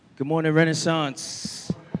Good morning,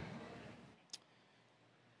 Renaissance.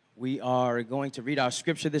 We are going to read our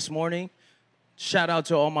scripture this morning. Shout out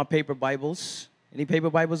to all my paper Bibles. Any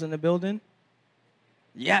paper Bibles in the building?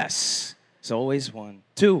 Yes. It's always one.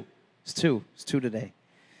 Two. It's two. It's two today.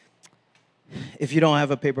 If you don't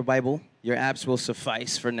have a paper Bible, your apps will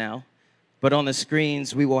suffice for now. But on the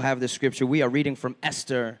screens, we will have the scripture. We are reading from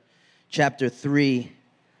Esther chapter 3.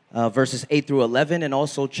 Verses 8 through 11, and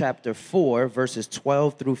also chapter 4, verses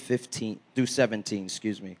 12 through 17,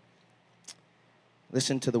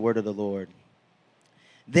 Listen to the word of the Lord.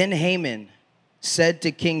 Then Haman said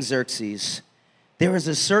to King Xerxes, "There is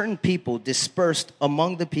a certain people dispersed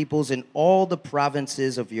among the peoples in all the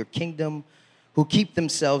provinces of your kingdom who keep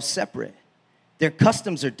themselves separate. Their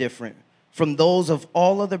customs are different from those of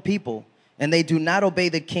all other people, and they do not obey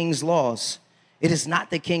the king's laws. It is not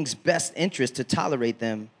the king's best interest to tolerate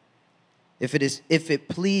them. If it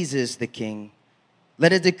pleases the king,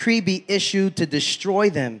 let a decree be issued to destroy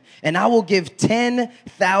them, and I will give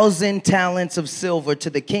 10,000 talents of silver to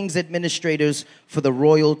the king's administrators for the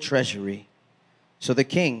royal treasury." So the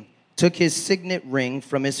king took his signet ring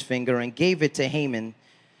from his finger and gave it to Haman,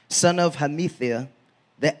 son of Hammedatha,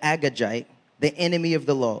 the Agagite, the enemy of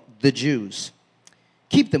the law, the Jews.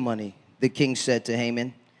 "Keep the money," the king said to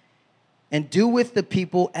Haman, "and do with the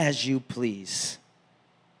people as you please."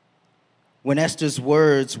 When Esther's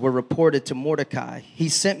words were reported to Mordecai, he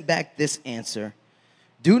sent back this answer: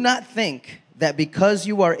 "Do not think that because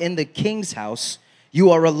you are in the king's house, you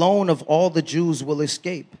are alone of all the Jews will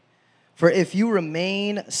escape. For if you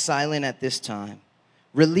remain silent at this time,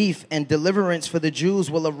 relief and deliverance for the Jews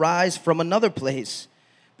will arise from another place,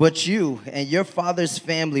 but you and your father's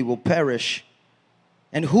family will perish.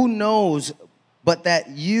 And who knows but that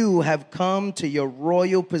you have come to your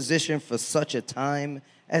royal position for such a time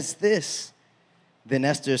as this?" Then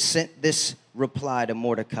Esther sent this reply to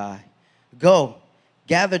Mordecai: "Go,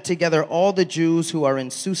 gather together all the Jews who are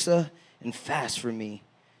in Susa and fast for me.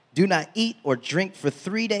 Do not eat or drink for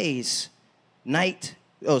 3 days, night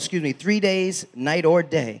or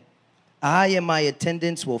day. I and my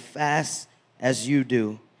attendants will fast as you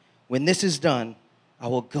do. When this is done, I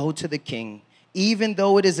will go to the king, even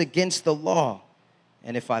though it is against the law.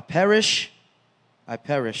 And if I perish, I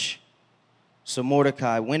perish." So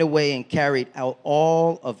Mordecai went away and carried out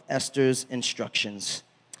all of Esther's instructions.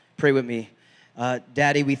 Pray with me.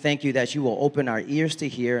 Daddy, we thank you that you will open our ears to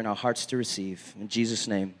hear and our hearts to receive. In Jesus'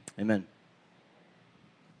 name, amen.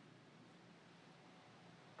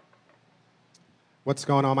 What's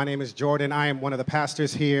going on? My name is Jordan. I am one of the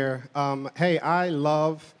pastors here. Hey, I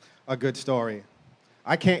love a good story.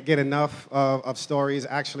 I can't get enough of stories.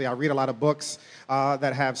 Actually, I read a lot of books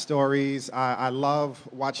that have stories. I love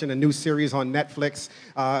watching a new series on Netflix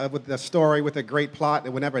with a story with a great plot.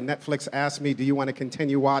 And whenever Netflix asks me, "Do you want to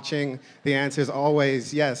continue watching?" the answer is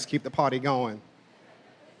always yes, keep the party going.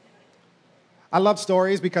 I love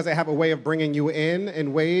stories because they have a way of bringing you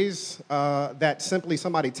in ways that simply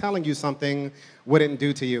somebody telling you something wouldn't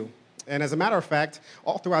do to you. And as a matter of fact,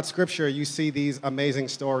 all throughout Scripture, you see these amazing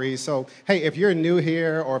stories. So, hey, if you're new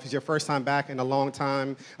here or if it's your first time back in a long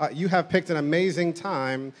time, you have picked an amazing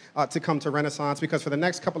time to come to Renaissance, because for the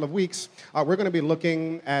next couple of weeks, we're going to be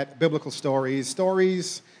looking at biblical stories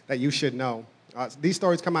that you should know. These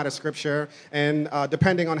stories come out of Scripture, and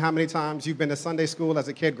depending on how many times you've been to Sunday school as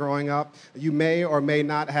a kid growing up, you may or may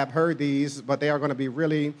not have heard these, but they are going to be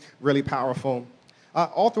really, really powerful.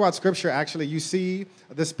 All throughout Scripture, actually, you see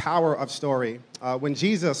this power of story. When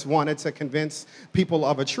Jesus wanted to convince people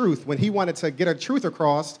of a truth, when he wanted to get a truth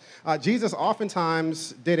across, Jesus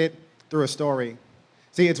oftentimes did it through a story.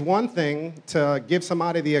 See, it's one thing to give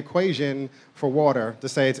somebody the equation for water, to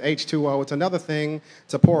say it's H2O. It's another thing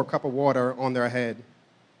to pour a cup of water on their head.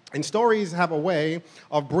 And stories have a way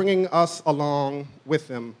of bringing us along with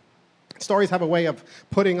them. Stories have a way of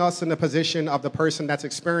putting us in the position of the person that's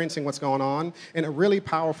experiencing what's going on in a really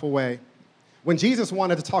powerful way. When Jesus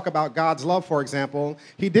wanted to talk about God's love, for example,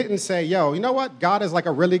 he didn't say, "Yo, you know what? God is like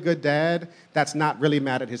a really good dad that's not really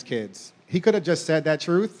mad at his kids." He could have just said that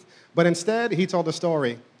truth, but instead he told a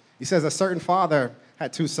story. He says a certain father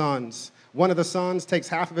had 2 sons. One of the sons takes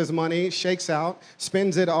half of his money, shakes out,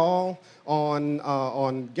 spends it all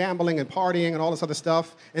on gambling and partying and all this other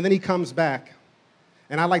stuff, and then he comes back.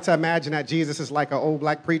 And I like to imagine that Jesus is like an old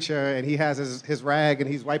black preacher, and he has his rag,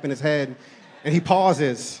 and he's wiping his head, and he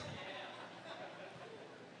pauses.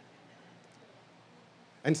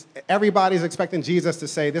 And everybody's expecting Jesus to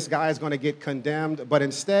say, this guy is going to get condemned. But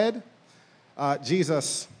instead,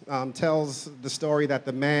 Jesus tells the story that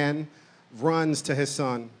the man runs to his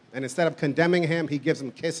son. And instead of condemning him, he gives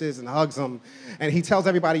him kisses and hugs him. And he tells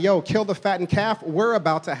everybody, yo, kill the fattened calf. We're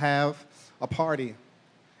about to have a party.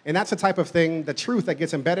 And that's the type of thing, the truth that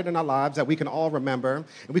gets embedded in our lives that we can all remember.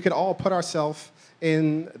 And we can all put ourselves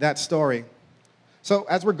in that story. So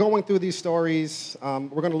as we're going through these stories, we're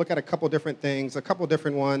going to look at a couple different things, a couple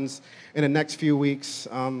different ones in the next few weeks.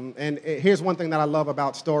 Here's one thing that I love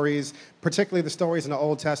about stories, particularly the stories in the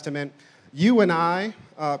Old Testament. You and I,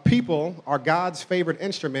 people, are God's favorite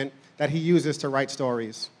instrument that he uses to write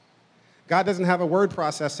stories. God doesn't have a word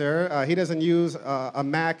processor. He doesn't use a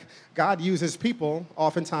Mac. God uses people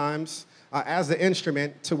oftentimes as the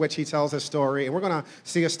instrument to which he tells his story. And we're going to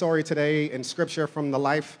see a story today in Scripture from the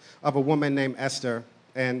life of a woman named Esther.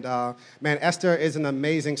 And man, Esther is an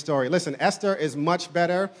amazing story. Listen, Esther is much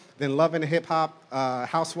better than Love and Hip Hop,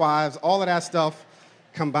 Housewives, all of that stuff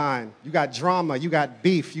combined. You got drama, you got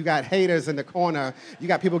beef, you got haters in the corner, you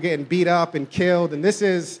got people getting beat up and killed. And this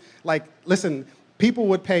is like, listen, people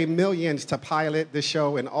would pay millions to pilot this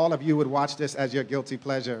show, and all of you would watch this as your guilty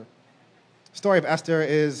pleasure. Story of Esther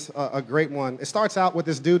is a great one. It starts out with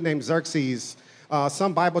this dude named Xerxes.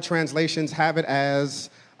 Some Bible translations have it as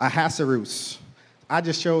Ahasuerus. I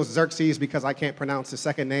just chose Xerxes because I can't pronounce the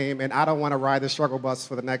second name, and I don't want to ride the struggle bus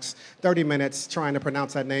for the next 30 minutes trying to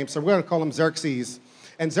pronounce that name, so we're going to call him Xerxes.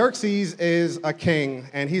 And Xerxes is a king,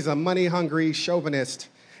 and he's a money-hungry chauvinist.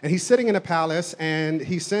 And he's sitting in a palace, and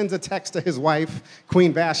he sends a text to his wife,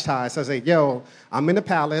 Queen Vashti, says, hey, yo, I'm in the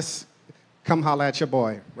palace, come holla at your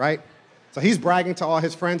boy, right? So he's bragging to all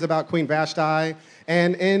his friends about Queen Vashti,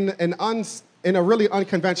 and in a really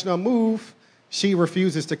unconventional move, she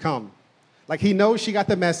refuses to come. Like, he knows she got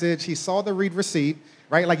the message, he saw the read receipt,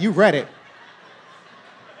 right? Like, you read it.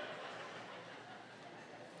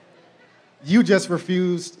 You just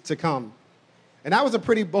refused to come. And that was a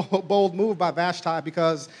pretty bold move by Vashti,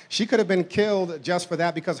 because she could have been killed just for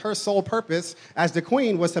that, because her sole purpose as the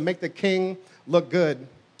queen was to make the king look good.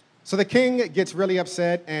 So the king gets really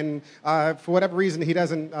upset, and for whatever reason, he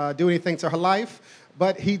doesn't do anything to her life,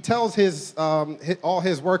 but he tells all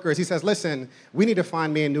his workers, he says, listen, we need to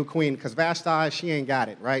find me a new queen, because Vashti, she ain't got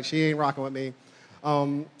it, right? She ain't rocking with me.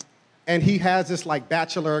 And he has this like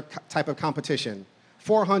bachelor type of competition,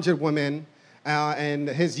 400 women, and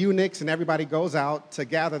his eunuchs and everybody goes out to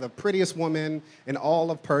gather the prettiest woman in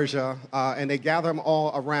all of Persia, and they gather them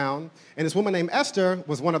all around. And this woman named Esther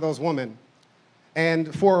was one of those women.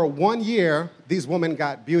 And for 1 year, these women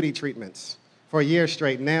got beauty treatments. For a year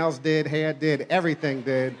straight, nails did, hair did, everything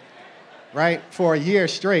did, right? For a year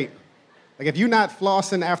straight. Like, if you're not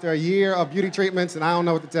flossing after a year of beauty treatments, then I don't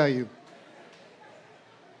know what to tell you.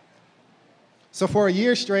 So for a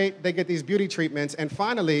year straight, they get these beauty treatments, and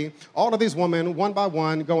finally, all of these women, one by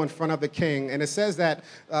one, go in front of the king. And it says that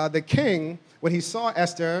the king, when he saw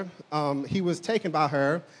Esther, he was taken by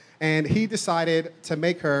her, and he decided to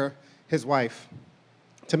make her his wife,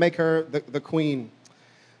 to make her the queen.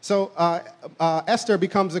 So Esther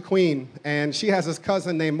becomes a queen, and she has this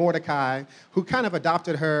cousin named Mordecai, who kind of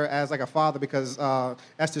adopted her as like a father, because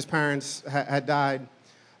Esther's parents had died.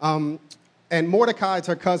 And Mordecai is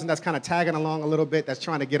her cousin that's kind of tagging along a little bit, that's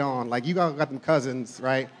trying to get on. Like, you all got them cousins,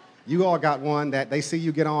 right? You all got one that they see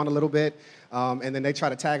you get on a little bit, and then they try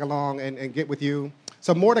to tag along and get with you.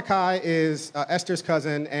 So Mordecai is Esther's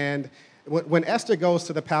cousin, and when Esther goes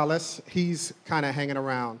to the palace, he's kind of hanging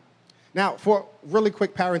around. Now, for a really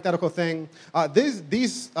quick parenthetical thing,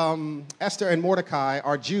 these Esther and Mordecai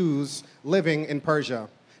are Jews living in Persia.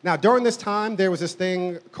 Now, during this time, there was this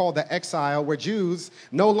thing called the exile, where Jews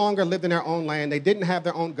no longer lived in their own land. They didn't have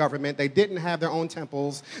their own government. They didn't have their own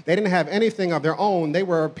temples. They didn't have anything of their own. They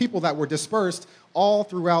were people that were dispersed all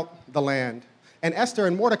throughout the land. And Esther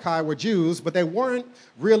and Mordecai were Jews, but they weren't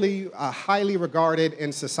really highly regarded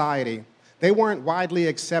in society. They weren't widely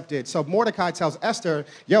accepted. So Mordecai tells Esther,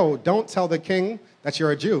 yo, don't tell the king that you're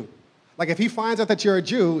a Jew. Like, if he finds out that you're a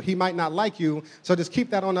Jew, he might not like you, so just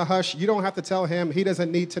keep that on the hush. You don't have to tell him. He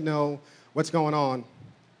doesn't need to know what's going on.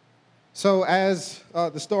 So as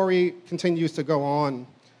the story continues to go on,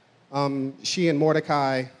 she and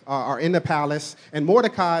Mordecai are in the palace, and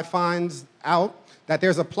Mordecai finds out that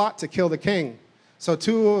there's a plot to kill the king. So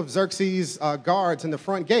two of Xerxes' guards in the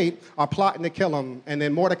front gate are plotting to kill him, and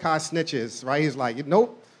then Mordecai snitches, right? He's like,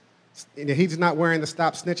 nope. He's not wearing the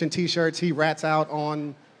Stop Snitching t-shirts. He rats out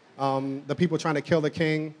on the people trying to kill the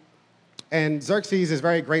king. And Xerxes is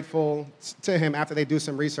very grateful to him after they do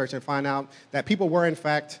some research and find out that people were, in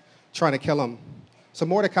fact, trying to kill him. So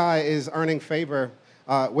Mordecai is earning favor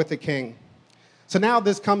with the king. So now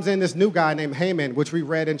this comes in this new guy named Haman, which we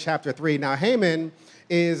read in chapter 3. Now, Haman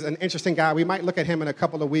is an interesting guy. We might look at him in a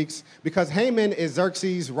couple of weeks because Haman is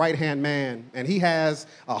Xerxes' right-hand man, and he has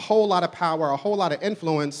a whole lot of power, a whole lot of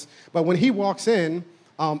influence. But when he walks in,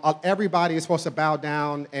 everybody is supposed to bow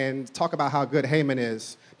down and talk about how good Haman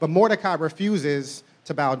is. But Mordecai refuses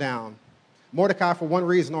to bow down. Mordecai, for one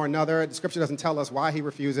reason or another, the scripture doesn't tell us why he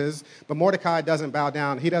refuses, but Mordecai doesn't bow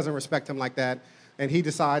down. He doesn't respect him like that, and he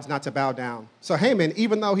decides not to bow down. So Haman,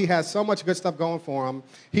 even though he has so much good stuff going for him,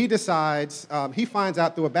 he decides, he finds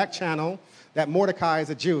out through a back channel that Mordecai is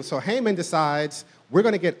a Jew. So Haman decides, we're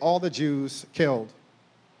going to get all the Jews killed.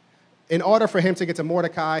 In order for him to get to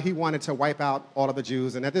Mordecai, he wanted to wipe out all of the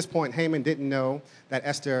Jews. And at this point, Haman didn't know that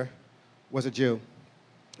Esther was a Jew.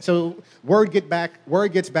 So word gets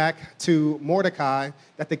back to Mordecai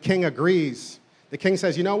that the king agrees. The king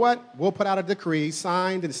says, you know what? We'll put out a decree,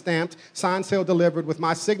 signed and stamped, signed, sealed, delivered with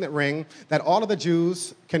my signet ring, that all of the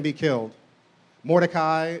Jews can be killed.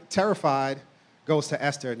 Mordecai, terrified, goes to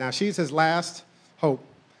Esther. Now, she's his last hope.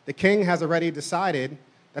 The king has already decided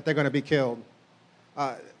that they're going to be killed.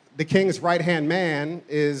 The king's right-hand man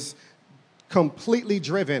is completely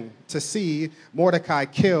driven to see Mordecai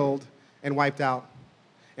killed and wiped out.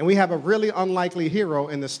 And we have a really unlikely hero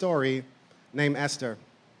in the story named Esther.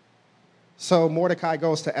 So Mordecai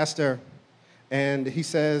goes to Esther, and he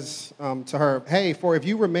says to her, hey, for if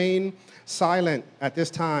you remain silent at this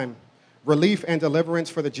time, relief and deliverance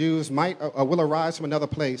for the Jews will arise from another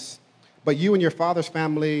place, but you and your father's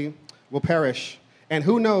family will perish. And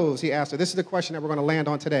who knows, he asked her, this is the question that we're going to land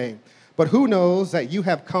on today, but who knows that you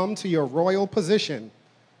have come to your royal position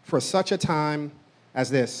for such a time as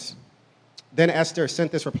this? Then Esther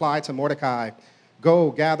sent this reply to Mordecai,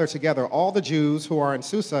 go gather together all the Jews who are in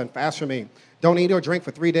Susa and fast for me. Don't eat or drink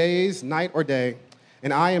for 3 days, night or day,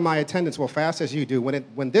 and I and my attendants will fast as you do.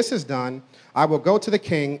 When this is done, I will go to the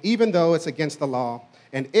king, even though it's against the law,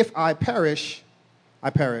 and if I perish, I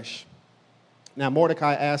perish. Now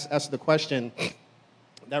Mordecai asked Esther the question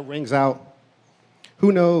that rings out,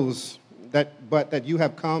 who knows that you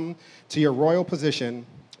have come to your royal position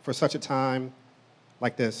for such a time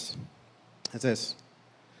like this? As this.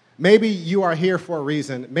 Maybe you are here for a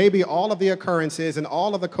reason. Maybe all of the occurrences and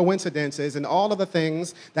all of the coincidences and all of the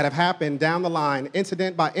things that have happened down the line,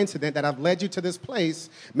 incident by incident, that have led you to this place,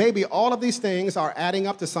 maybe all of these things are adding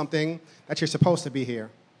up to something that you're supposed to be here.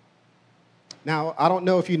 Now, I don't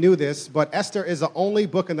know if you knew this, but Esther is the only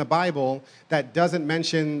book in the Bible that doesn't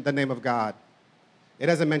mention the name of God. It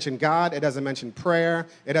doesn't mention God. It doesn't mention prayer.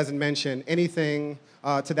 It doesn't mention anything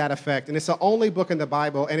to that effect. And it's the only book in the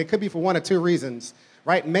Bible, and it could be for one of two reasons,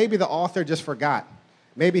 right? Maybe the author just forgot.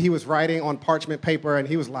 Maybe he was writing on parchment paper, and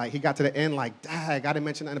he got to the end like, I didn't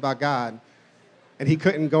mention nothing about God. And he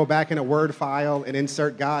couldn't go back in a Word file and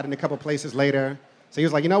insert God in a couple places later. So he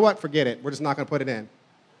was like, you know what? Forget it. We're just not going to put it in.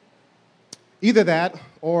 Either that,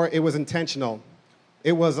 or it was intentional.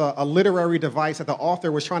 It was a literary device that the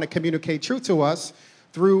author was trying to communicate truth to us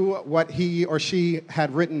through what he or she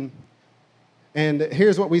had written. And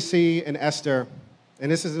here's what we see in Esther.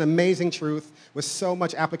 And this is an amazing truth with so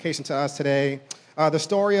much application to us today. The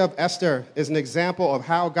story of Esther is an example of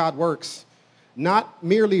how God works, not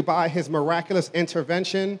merely by his miraculous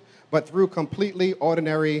intervention, but through completely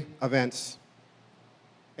ordinary events.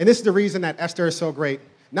 And this is the reason that Esther is so great.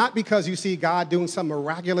 Not because you see God doing some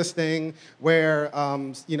miraculous thing where,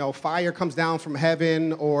 fire comes down from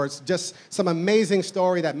heaven, or it's just some amazing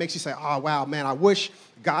story that makes you say, oh, wow, man, I wish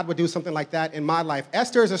God would do something like that in my life.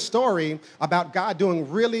 Esther is a story about God doing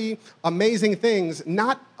really amazing things,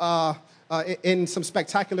 not in some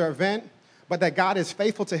spectacular event, but that God is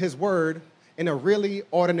faithful to his word in a really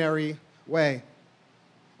ordinary way.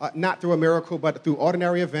 Not through a miracle, but through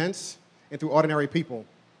ordinary events and through ordinary people.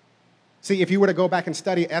 See, if you were to go back and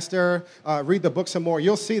study Esther, read the book some more,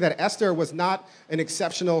 you'll see that Esther was not an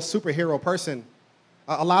exceptional superhero person.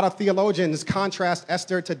 A lot of theologians contrast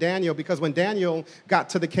Esther to Daniel because when Daniel got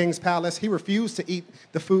to the king's palace, he refused to eat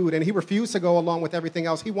the food and he refused to go along with everything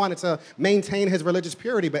else. He wanted to maintain his religious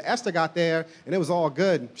purity, but Esther got there and it was all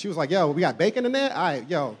good. She was like, yo, we got bacon in there? All right,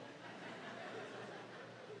 yo.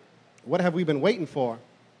 What have we been waiting for?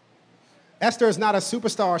 Esther is not a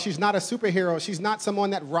superstar. She's not a superhero. She's not someone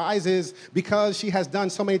that rises because she has done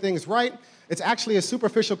so many things right. It's actually a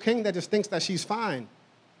superficial king that just thinks that she's fine.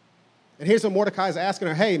 And here's what Mordecai is asking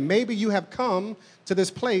her, hey, maybe you have come to this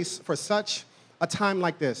place for such a time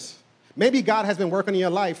like this. Maybe God has been working in your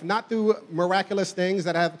life, not through miraculous things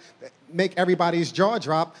that make everybody's jaw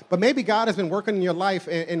drop, but maybe God has been working in your life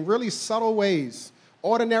in really subtle ways,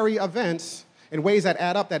 ordinary events, in ways that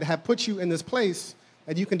add up, that have put you in this place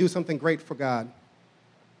that you can do something great for God.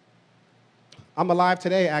 I'm alive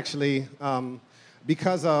today, actually,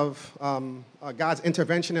 because of God's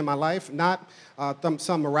intervention in my life, not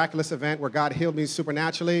some miraculous event where God healed me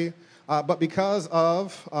supernaturally, but because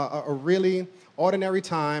of a really ordinary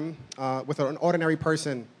time with an ordinary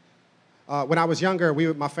person. When I was younger,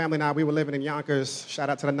 my family and I, we were living in Yonkers. Shout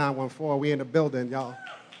out to the 914. We in the building, y'all.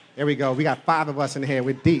 There we go. We got 5 of us in here.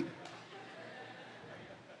 We're deep.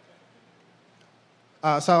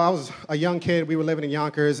 So I was a young kid. We were living in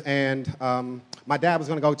Yonkers, and my dad was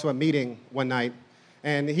going to go to a meeting one night.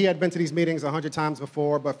 And he had been to these meetings 100 times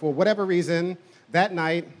before, but for whatever reason, that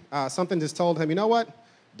night, something just told him, you know what?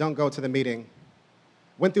 Don't go to the meeting.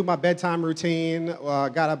 Went through my bedtime routine,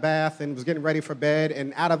 got a bath, and was getting ready for bed.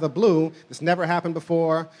 And out of the blue, this never happened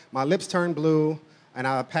before, my lips turned blue, and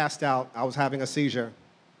I passed out. I was having a seizure.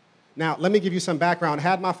 Now, let me give you some background.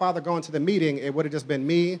 Had my father gone to the meeting, it would have just been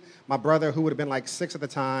me, my brother, who would have been like 6 at the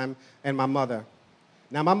time, and my mother.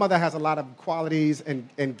 Now, my mother has a lot of qualities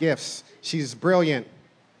and gifts. She's brilliant.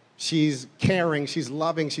 She's caring. She's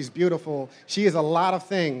loving. She's beautiful. She is a lot of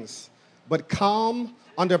things. But calm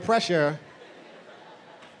under pressure...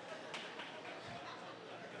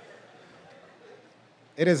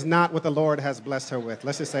 it is not what the Lord has blessed her with.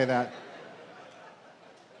 Let's just say that.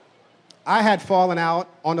 I had fallen out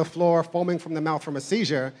on the floor, foaming from the mouth from a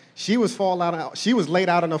seizure. She was laid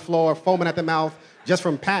out on the floor, foaming at the mouth just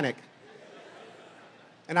from panic.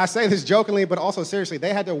 And I say this jokingly, but also seriously.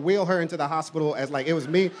 They had to wheel her into the hospital as like it was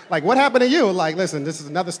me. Like, what happened to you? Like, listen, this is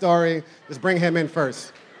another story. Just bring him in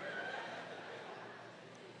first.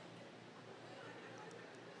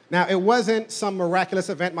 Now, it wasn't some miraculous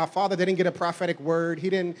event. My father didn't get a prophetic word. He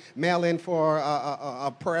didn't mail in for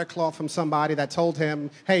a prayer cloth from somebody that told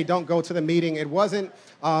him, hey, don't go to the meeting. It wasn't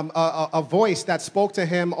a voice that spoke to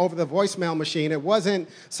him over the voicemail machine. It wasn't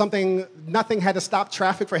nothing had to stop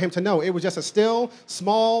traffic for him to know. It was just a still,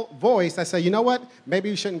 small voice that said, you know what? Maybe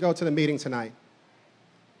you shouldn't go to the meeting tonight.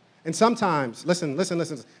 And sometimes, listen,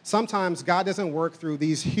 sometimes God doesn't work through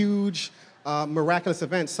these huge, miraculous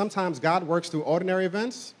events. Sometimes God works through ordinary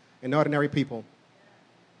events and ordinary people.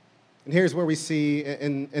 And here's where we see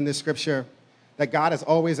in this scripture that God is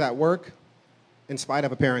always at work in spite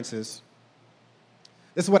of appearances.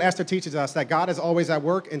 This is what Esther teaches us, that God is always at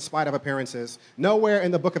work in spite of appearances. Nowhere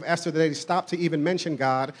in the book of Esther do they stop to even mention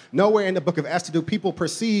God. Nowhere in the book of Esther do people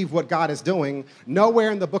perceive what God is doing.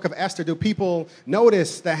 Nowhere in the book of Esther do people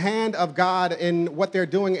notice the hand of God in what they're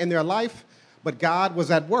doing in their life. But God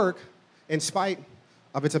was at work in spite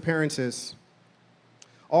of its appearances.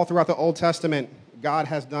 All throughout the Old Testament, God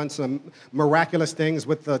has done some miraculous things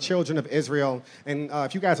with the children of Israel. And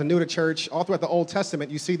if you guys are new to church, all throughout the Old Testament,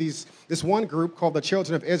 you see this one group called the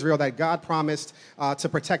children of Israel that God promised to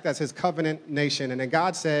protect as his covenant nation. And then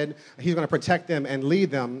God said he's going to protect them and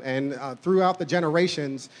lead them. And throughout the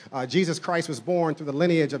generations, Jesus Christ was born through the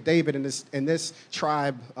lineage of David in this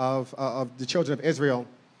tribe of the children of Israel.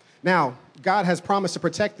 Now, God has promised to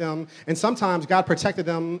protect them, and sometimes God protected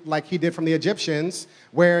them like he did from the Egyptians,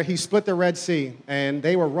 where he split the Red Sea, and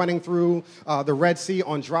they were running through the Red Sea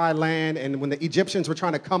on dry land, and when the Egyptians were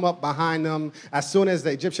trying to come up behind them, as soon as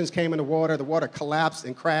the Egyptians came in the water collapsed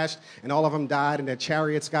and crashed, and all of them died, and their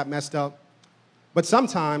chariots got messed up. But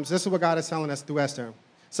sometimes, this is what God is telling us through Esther,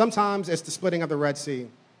 sometimes it's the splitting of the Red Sea,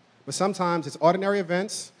 but sometimes it's ordinary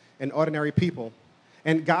events and ordinary people.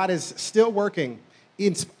 And God is still working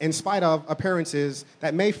in spite of appearances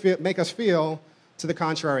that may make us feel to the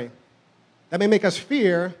contrary. That may make us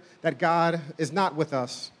fear that God is not with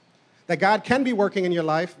us. That God can be working in your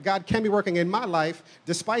life, God can be working in my life,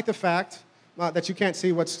 despite the fact that you can't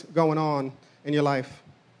see what's going on in your life.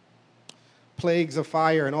 Plagues of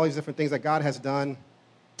fire and all these different things that God has done.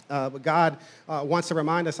 But God wants to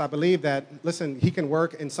remind us, I believe, that, listen, he can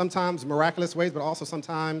work in sometimes miraculous ways, but also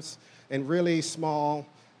sometimes in really small,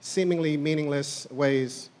 seemingly meaningless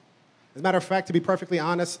ways. As a matter of fact, to be perfectly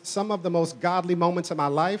honest, some of the most godly moments of my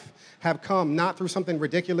life have come not through something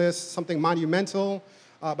ridiculous, something monumental,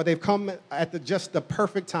 but they've come at just the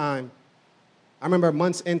perfect time. I remember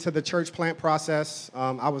months into the church plant process,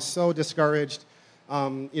 I was so discouraged. I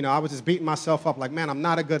was just beating myself up like, man, I'm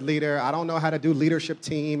not a good leader. I don't know how to do leadership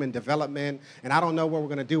team and development, and I don't know what we're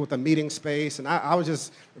going to do with the meeting space. And I was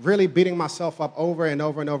just really beating myself up over and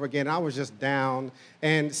over and over again. I was just down.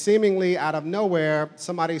 And seemingly out of nowhere,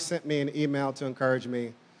 somebody sent me an email to encourage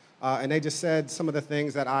me. And they just said some of the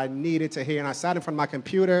things that I needed to hear. And I sat in front of my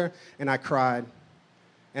computer, and I cried.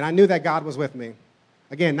 And I knew that God was with me.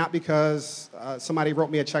 Again, not because somebody wrote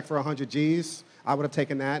me a check for 100 G's. I would have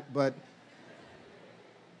taken that, but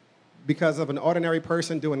because of an ordinary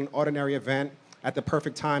person doing an ordinary event at the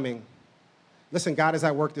perfect timing. Listen, God is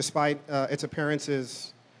at work despite its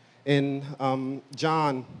appearances. In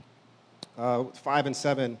John 5 and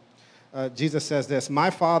 7, Jesus says this, "My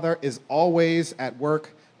Father is always at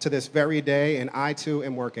work to this very day, and I too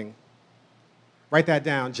am working." Write that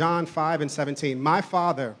down. John 5 and 17. "My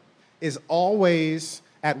Father is always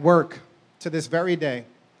at work to this very day,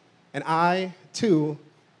 and I too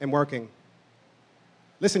am working."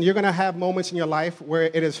 Listen, you're going to have moments in your life where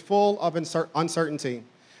it is full of uncertainty.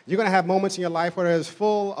 You're going to have moments in your life where it is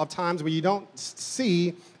full of times where you don't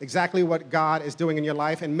see exactly what God is doing in your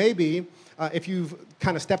life. And maybe if you've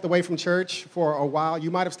kind of stepped away from church for a while, you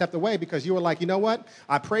might have stepped away because you were like, you know what?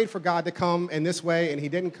 I prayed for God to come in this way, and he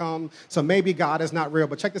didn't come, so maybe God is not real.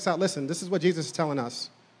 But check this out. Listen, this is what Jesus is telling us,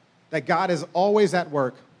 that God is always at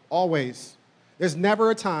work, always. There's never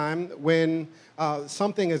a time when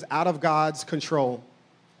something is out of God's control,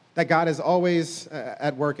 that God is always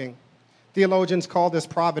at working. Theologians call this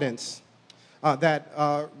providence, that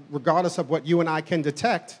regardless of what you and I can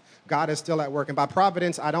detect, God is still at work. And by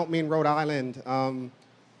providence, I don't mean Rhode Island.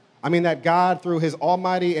 I mean that God, through his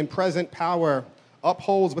almighty and present power,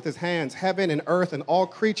 upholds with his hands heaven and earth and all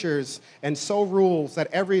creatures, and so rules that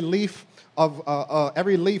every leaf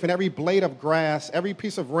and every blade of grass, every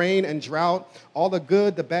piece of rain and drought, all the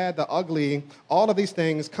good, the bad, the ugly, all of these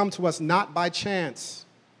things come to us not by chance,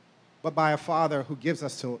 but by a Father who gives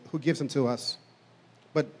them to us,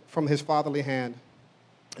 but from his fatherly hand.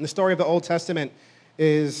 And the story of the Old Testament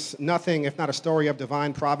is nothing if not a story of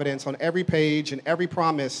divine providence. On every page and every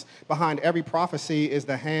promise, behind every prophecy, is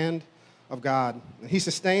the hand of God. He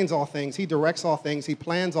sustains all things. He directs all things. He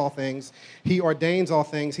plans all things. He ordains all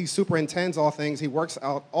things. He superintends all things. He works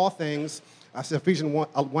out all things. As Ephesians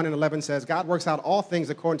 1 and 11 says, God works out all things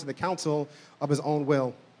according to the counsel of his own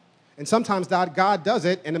will. And sometimes God does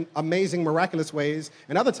it in amazing, miraculous ways,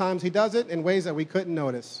 and other times he does it in ways that we couldn't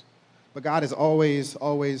notice. But God is always,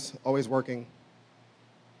 always, always working.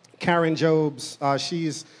 Karen Jobes,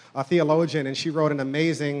 she's a theologian, and she wrote an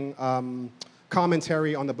amazing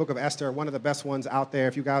commentary on the book of Esther, one of the best ones out there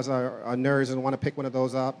if you guys are nerds and want to pick one of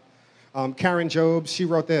those up. Karen Jobes, she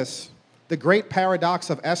wrote this: "The great paradox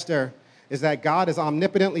of Esther is that God is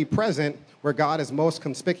omnipotently present where God is most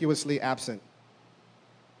conspicuously absent."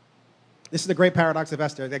 This is the great paradox of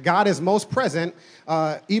Esther, that God is most present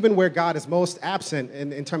even where God is most absent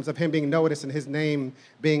in terms of him being noticed and his name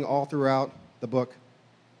being all throughout the book.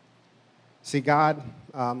 See, God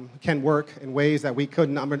can work in ways that we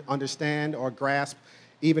couldn't understand or grasp,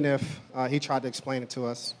 even if he tried to explain it to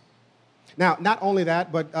us. Now, not only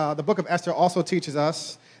that, but the book of Esther also teaches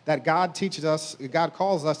us that God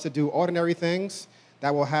calls us to do ordinary things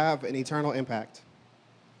that will have an eternal impact.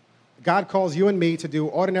 God calls you and me to do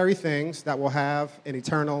ordinary things that will have an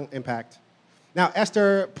eternal impact. Now,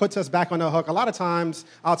 Esther puts us back on the hook. A lot of times,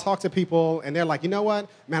 I'll talk to people, and they're like, you know what?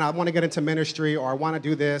 Man, I want to get into ministry, or I want to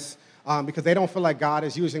do this, because they don't feel like God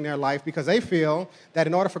is using their life, because they feel that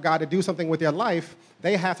in order for God to do something with their life,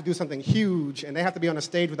 they have to do something huge, and they have to be on a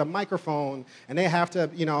stage with a microphone, and they have to,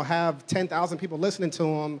 have 10,000 people listening to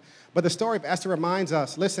them. But the story of Esther reminds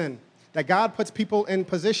us, listen, that God puts people in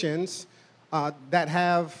positions that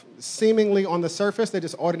have seemingly on the surface, they're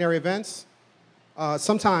just ordinary events.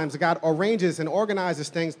 Sometimes God arranges and organizes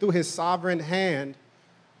things through his sovereign hand,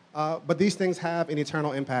 but these things have an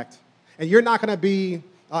eternal impact. And you're not going to be,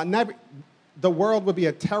 the world would be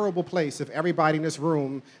a terrible place if everybody in this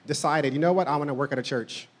room decided, you know what, I want to work at a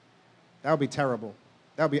church. That would be terrible.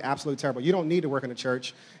 That would be absolutely terrible. You don't need to work in a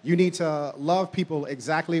church. You need to love people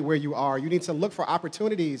exactly where you are. You need to look for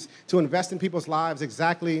opportunities to invest in people's lives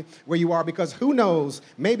exactly where you are, because who knows,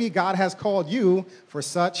 maybe God has called you for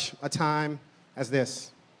such a time as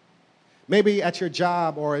this. Maybe at your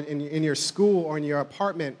job or in your school or in your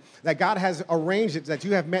apartment, that God has arranged it that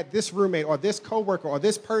you have met this roommate or this coworker or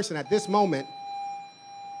this person at this moment.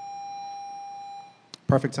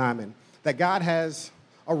 Perfect timing. That God has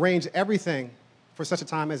arranged everything for such a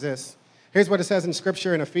time as this. Here's what it says in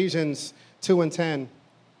Scripture in Ephesians 2 and 10.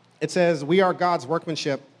 It says, "We are God's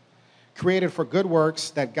workmanship, created for good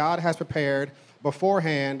works that God has prepared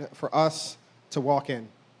beforehand for us to walk in."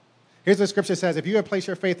 Here's what Scripture says. If you have placed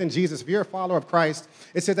your faith in Jesus, if you're a follower of Christ,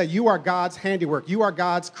 it says that you are God's handiwork. You are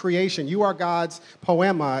God's creation. You are God's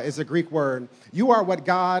poema is a Greek word. You are what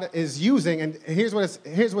God is using. And here's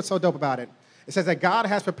what's so dope about it. It says that God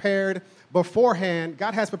has prepared beforehand.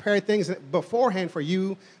 God has prepared things beforehand for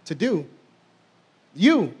you to do.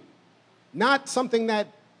 You, not something that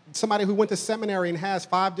somebody who went to seminary and has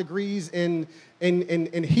 5 degrees in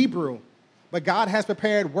Hebrew. But God has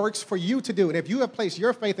prepared works for you to do. And if you have placed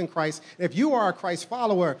your faith in Christ, if you are a Christ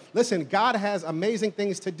follower, listen, God has amazing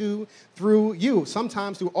things to do through you,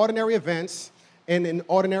 sometimes through ordinary events and in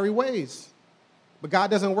ordinary ways. But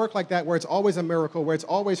God doesn't work like that, where it's always a miracle, where it's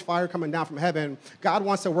always fire coming down from heaven. God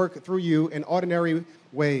wants to work through you in ordinary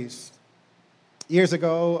ways. Years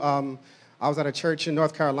ago, I was at a church in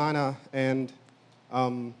North Carolina, and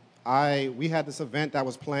we had this event that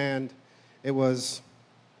was planned. It was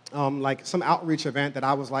like some outreach event that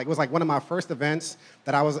I was like, it was like one of my first events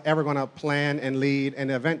that I was ever going to plan and lead, and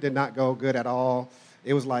the event did not go good at all.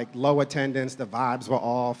 It was like low attendance, the vibes were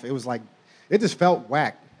off. It was like, it just felt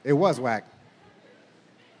whack. It was whack.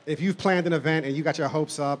 If you've planned an event and you got your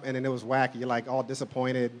hopes up and then it was whack, you're like all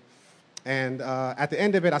disappointed. And at the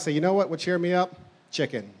end of it, I said, you know what would cheer me up?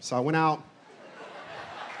 Chicken. So I went out.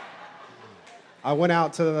 I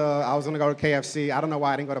was going to go to KFC. I don't know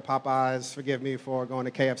why I didn't go to Popeyes. Forgive me for going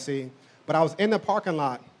to KFC. But I was in the parking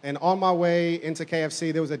lot, and on my way into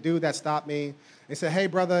KFC, there was a dude that stopped me and said, hey,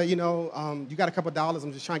 brother, you got a couple dollars.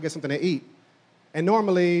 I'm just trying to get something to eat. And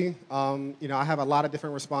normally, I have a lot of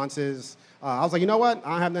different responses. I was like, you know what? I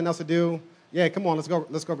don't have nothing else to do. Yeah, come on, let's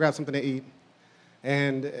go grab something to eat.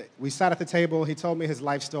 And we sat at the table. He told me his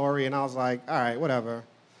life story, and I was like, all right, whatever.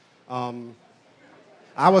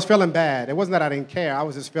 I was feeling bad. It wasn't that I didn't care. I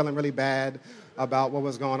was just feeling really bad about what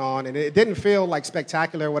was going on. And it didn't feel like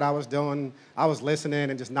spectacular what I was doing. I was listening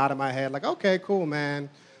and just nodding my head like, okay, cool, man.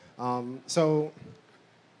 So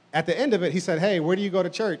at the end of it, he said, hey, where do you go to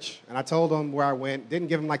church? And I told him where I went. Didn't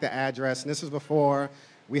give him like the address. And this was before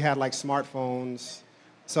we had like smartphones.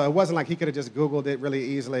 So it wasn't like he could have just Googled it really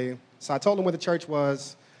easily. So I told him where the church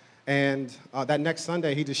was. And that next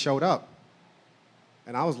Sunday, he just showed up.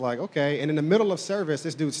 And I was like, okay. And in the middle of service,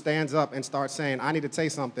 this dude stands up and starts saying, I need to say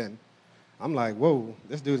something. I'm like, whoa,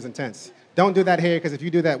 this dude is intense. Don't do that here, because if you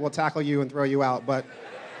do that, we'll tackle you and throw you out. But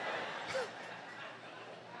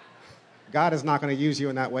God is not going to use you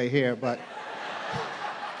in that way here. But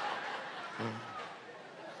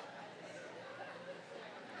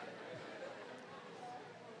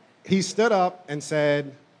he stood up and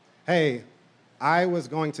said, hey, I was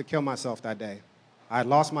going to kill myself that day. I had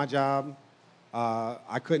lost my job.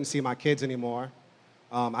 I couldn't see my kids anymore.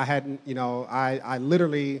 I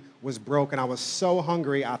literally was broke, and I was so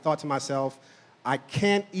hungry, I thought to myself,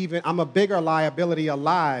 I'm a bigger liability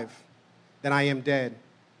alive than I am dead.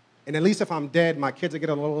 And at least if I'm dead, my kids will get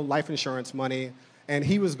a little life insurance money. And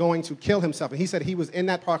he was going to kill himself. And he said he was in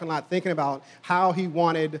that parking lot thinking about how he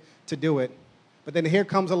wanted to do it. But then here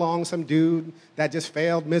comes along some dude that just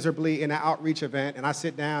failed miserably in an outreach event, and I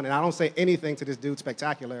sit down, and I don't say anything to this dude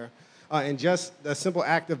spectacular. And just the simple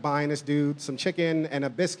act of buying this dude some chicken and a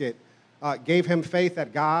biscuit gave him faith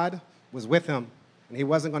that God was with him and he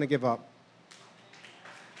wasn't going to give up.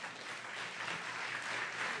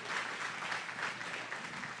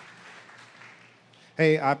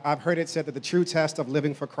 Hey, I've heard it said that the true test of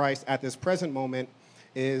living for Christ at this present moment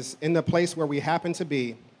is in the place where we happen to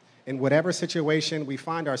be, in whatever situation we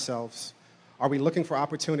find ourselves, are we looking for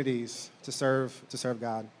opportunities to serve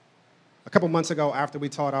God? A couple months ago, after we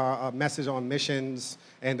taught our message on missions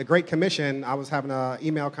and the Great Commission, I was having an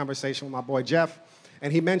email conversation with my boy Jeff,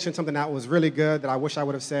 and he mentioned something that was really good that I wish I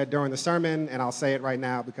would have said during the sermon, and I'll say it right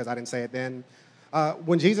now because I didn't say it then.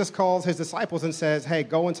 When Jesus calls his disciples and says, hey,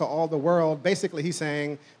 go into all the world, basically he's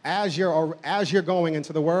saying, as you're going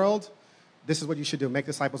into the world, this is what you should do, make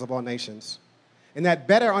disciples of all nations. And that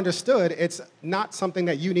better understood, it's not something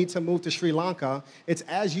that you need to move to Sri Lanka. It's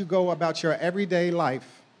as you go about your everyday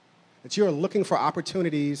life, that you're looking for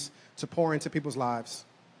opportunities to pour into people's lives.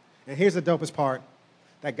 And here's the dopest part,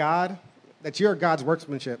 that you're God's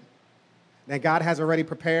workmanship, that God has already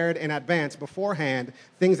prepared in advance, beforehand,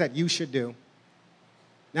 things that you should do.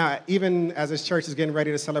 Now, even as this church is getting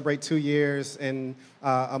ready to celebrate 2 years in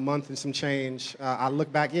a month and some change, I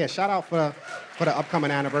look back, shout out for the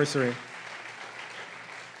upcoming anniversary.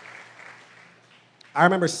 I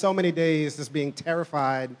remember so many days just being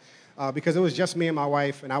terrified because it was just me and my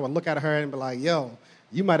wife, and I would look at her and be like, yo,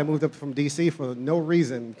 you might have moved up from D.C. for no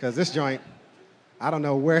reason, because this joint, I don't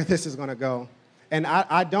know where this is going to go. And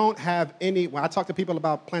I don't have when I talk to people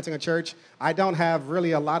about planting a church, I don't have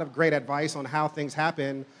really a lot of great advice on how things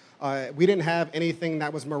happen. We didn't have anything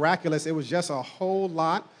that was miraculous. It was just a whole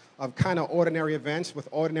lot of kind of ordinary events with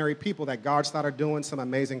ordinary people that God started doing some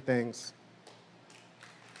amazing things.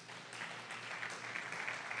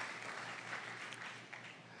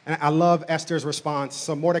 And I love Esther's response.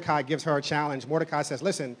 So Mordecai gives her a challenge. Mordecai says,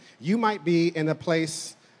 listen, you might be in a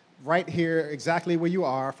place right here exactly where you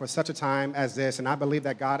are for such a time as this. And I believe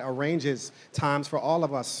that God arranges times for all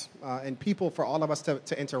of us and people for all of us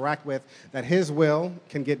to interact with, that his will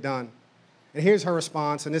can get done. And here's her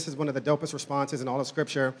response, and this is one of the dopest responses in all of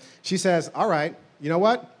Scripture. She says, all right, you know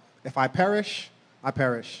what? If I perish, I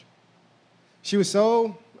perish. She was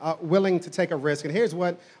so willing to take a risk. And here's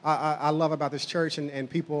what I love about this church and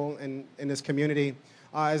people in this community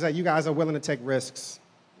is that you guys are willing to take risks.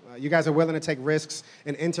 You guys are willing to take risks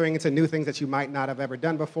in entering into new things that you might not have ever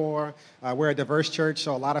done before. We're a diverse church,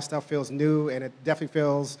 so a lot of stuff feels new, and it definitely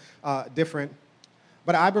feels different.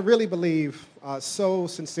 But I really believe so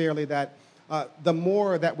sincerely that the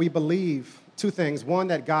more that we believe two things. One,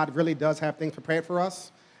 that God really does have things prepared for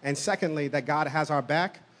us. And secondly, that God has our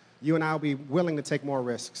back. You and I will be willing to take more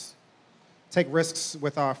risks. Take risks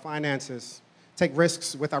with our finances. Take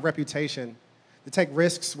risks with our reputation. To take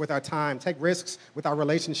risks with our time, take risks with our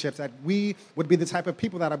relationships, that we would be the type of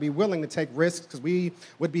people that would be willing to take risks because we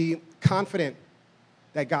would be confident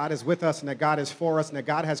that God is with us and that God is for us and that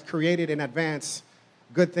God has created in advance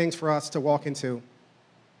good things for us to walk into.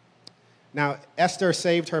 Now, Esther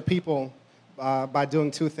saved her people by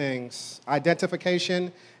doing two things,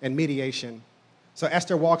 identification and mediation. So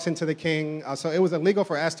Esther walks into the king. So it was illegal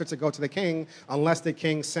for Esther to go to the king unless the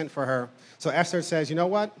king sent for her. So Esther says, you know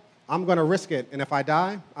what? I'm going to risk it, and if I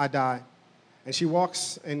die, I die. And she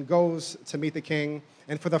walks and goes to meet the king,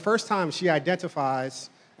 and for the first time, she identifies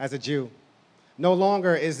as a Jew. No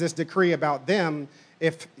longer is this decree about them.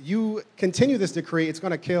 If you continue this decree, it's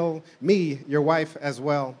going to kill me, your wife, as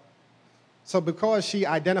well. So because she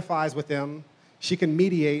identifies with them, she can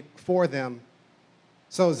mediate for them.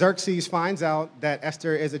 So Xerxes finds out that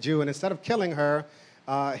Esther is a Jew, and instead of killing her,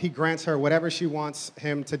 he grants her whatever she wants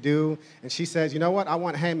him to do. And she says, you know what? I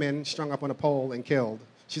want Haman strung up on a pole and killed.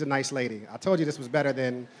 She's a nice lady. I told you this was better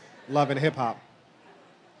than Love and Hip Hop.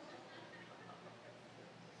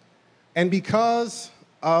 And because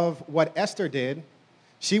of what Esther did,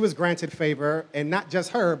 she was granted favor, and not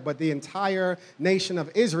just her, but the entire nation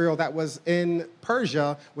of Israel that was in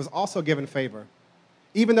Persia was also given favor.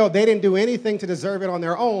 Even though they didn't do anything to deserve it on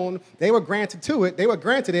their own, they were granted to it. They were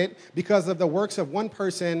granted it because of the works of one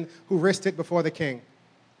person who risked it before the king.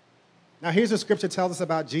 Now, here's what Scripture tells us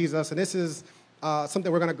about Jesus, and this is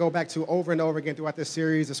something we're going to go back to over and over again throughout this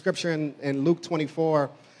series. The Scripture in Luke 24,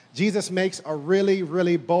 Jesus makes a really,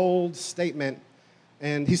 really bold statement,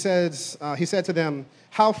 and he said to them,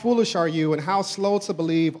 "How foolish are you, and how slow to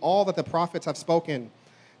believe all that the prophets have spoken?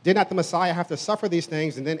 Did not the Messiah have to suffer these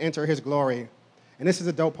things and then enter his glory?" And this is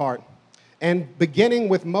the dope part. And beginning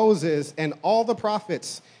with Moses and all the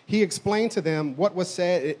prophets, he explained to them what was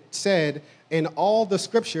said in all the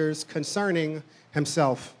scriptures concerning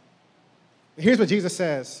himself. Here's what Jesus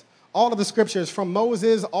says. All of the scriptures from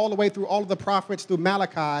Moses all the way through all of the prophets through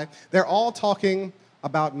Malachi, they're all talking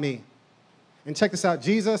about me. And check this out.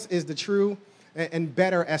 Jesus is the true and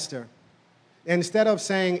better Esther. Instead of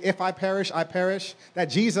saying, if I perish, that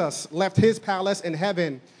Jesus left his palace in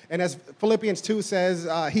heaven. And as Philippians 2 says,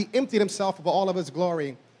 he emptied himself of all of his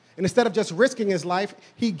glory. And instead of just risking his life,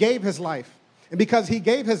 he gave his life. And because he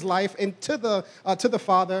gave his life to the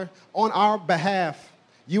Father on our behalf,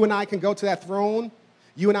 you and I can go to that throne.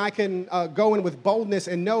 You and I can go in with boldness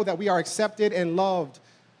and know that we are accepted and loved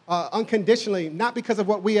unconditionally, not because of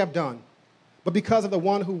what we have done, but because of the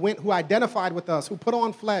one who identified with us, who put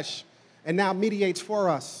on flesh, and now mediates for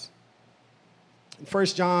us. In 1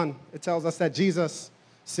 John, it tells us that Jesus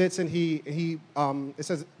sits and it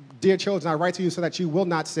says, "Dear children, I write to you so that you will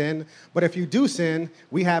not sin. But if you do sin,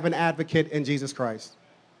 we have an advocate in Jesus Christ."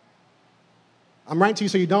 I'm writing to you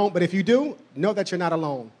so you don't, but if you do, know that you're not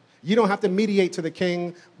alone. You don't have to mediate to the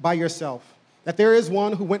king by yourself. That there is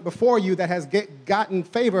one who went before you that has gotten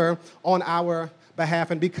favor on our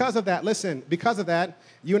behalf. And because of that,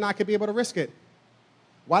 you and I could be able to risk it.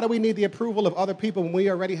 Why do we need the approval of other people when we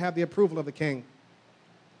already have the approval of the king?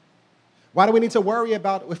 Why do we need to worry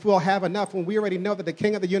about if we'll have enough when we already know that the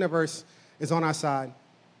king of the universe is on our side?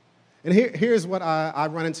 And here's what I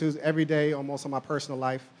run into every day, almost in my personal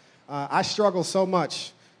life. I struggle so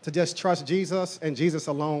much to just trust Jesus and Jesus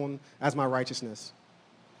alone as my righteousness.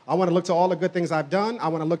 I want to look to all the good things I've done. I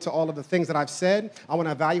want to look to all of the things that I've said. I want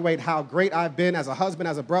to evaluate how great I've been as a husband,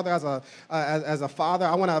 as a brother, as a father.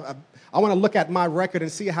 I want to look at my record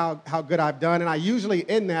and see how good I've done. And I usually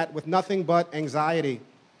end that with nothing but anxiety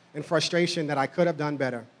and frustration that I could have done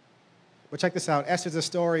better. But check this out. Esther's a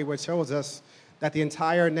story which shows us that the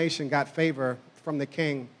entire nation got favor from the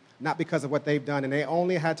king, not because of what they've done. And they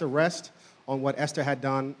only had to rest on what Esther had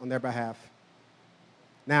done on their behalf.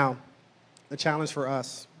 Now, the challenge for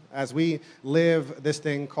us as we live this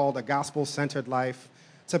thing called a gospel-centered life,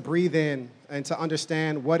 to breathe in and to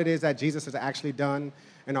understand what it is that Jesus has actually done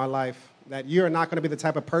in our life. That you're not going to be the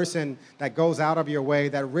type of person that goes out of your way,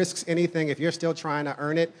 that risks anything if you're still trying to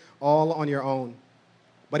earn it all on your own.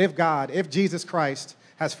 But if Jesus Christ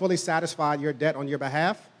has fully satisfied your debt on your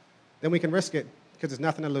behalf, then we can risk it because there's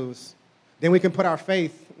nothing to lose. Then we can put our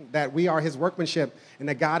faith that we are his workmanship and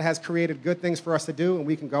that God has created good things for us to do, and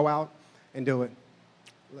we can go out and do it.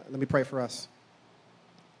 Let me pray for us.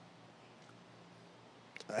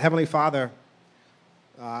 Heavenly Father,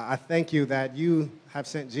 I thank you that you have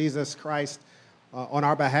sent Jesus Christ on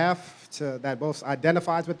our behalf that both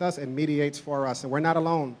identifies with us and mediates for us. And we're not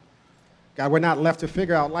alone. God, we're not left to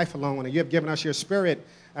figure out life alone. And you have given us your Spirit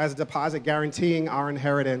as a deposit guaranteeing our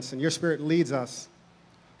inheritance. And your Spirit leads us.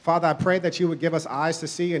 Father, I pray that you would give us eyes to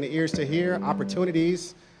see and ears to hear,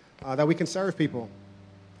 opportunities that we can serve people.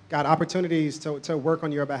 God, opportunities to work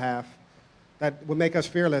on your behalf that would make us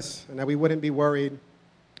fearless and that we wouldn't be worried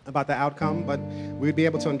about the outcome, but we'd be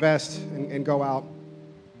able to invest and go out.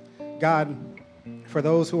 God, for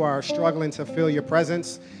those who are struggling to feel your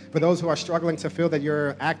presence, for those who are struggling to feel that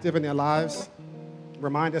you're active in their lives,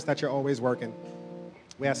 remind us that you're always working.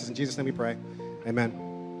 We ask this in Jesus' name we pray. Amen.